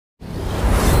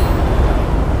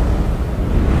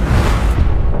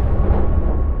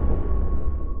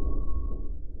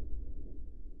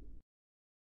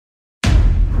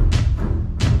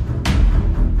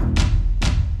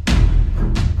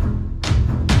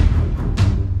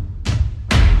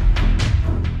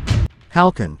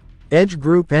Halcon Edge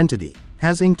Group entity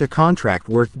has inked a contract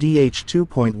worth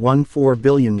 $2.14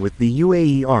 billion with the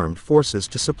UAE Armed Forces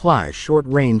to supply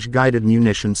short-range guided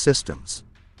munition systems.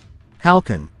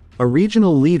 Halcon, a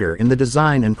regional leader in the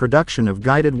design and production of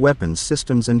guided weapons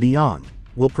systems and beyond,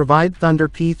 will provide Thunder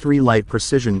P3 Light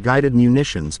Precision Guided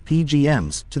Munitions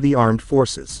 (PGMs) to the Armed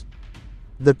Forces.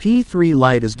 The P3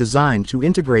 Light is designed to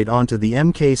integrate onto the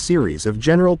Mk series of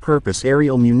general-purpose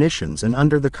aerial munitions and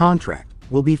under the contract,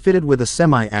 will be fitted with a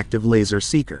semi-active laser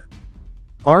seeker.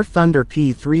 Our Thunder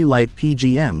P3 Light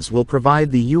PGMs will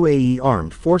provide the UAE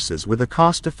Armed Forces with a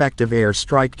cost-effective air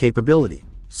strike capability,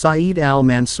 Saeed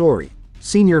Al-Mansouri,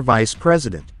 Senior Vice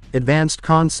President, Advanced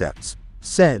Concepts,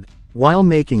 said, while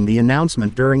making the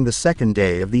announcement during the second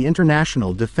day of the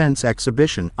International Defense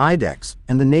Exhibition (IDEX)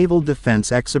 and the Naval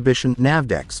Defense Exhibition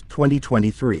 (NAVDEX)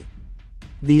 2023.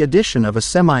 The addition of a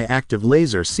semi-active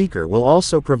laser seeker will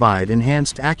also provide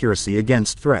enhanced accuracy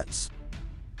against threats.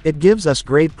 It gives us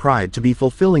great pride to be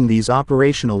fulfilling these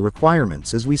operational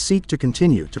requirements as we seek to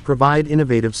continue to provide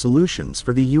innovative solutions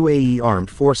for the UAE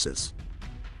Armed Forces.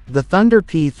 The Thunder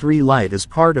P3 Light is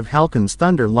part of Halcon's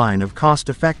Thunder line of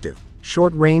cost-effective,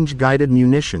 short-range guided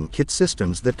munition kit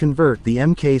systems that convert the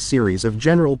Mk series of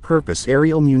general-purpose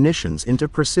aerial munitions into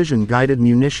precision-guided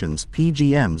munitions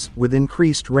 (PGMs) with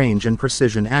increased range and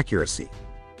precision accuracy.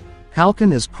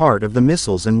 Halcon is part of the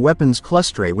Missiles and Weapons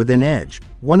Cluster within Edge,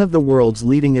 one of the world's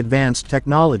leading advanced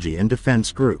technology and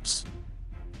defense groups.